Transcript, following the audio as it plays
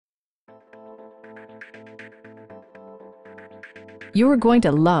You are going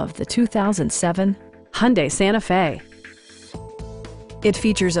to love the 2007 Hyundai Santa Fe. It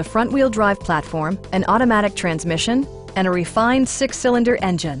features a front-wheel drive platform, an automatic transmission, and a refined 6-cylinder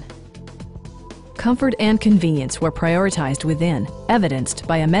engine. Comfort and convenience were prioritized within, evidenced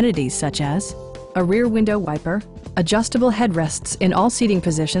by amenities such as a rear window wiper, adjustable headrests in all seating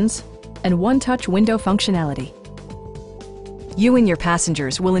positions, and one-touch window functionality. You and your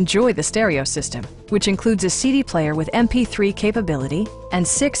passengers will enjoy the stereo system, which includes a CD player with MP3 capability and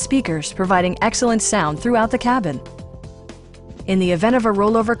 6 speakers providing excellent sound throughout the cabin. In the event of a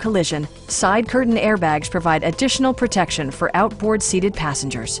rollover collision, side curtain airbags provide additional protection for outboard seated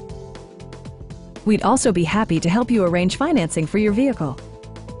passengers. We'd also be happy to help you arrange financing for your vehicle.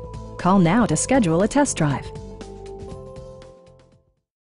 Call now to schedule a test drive.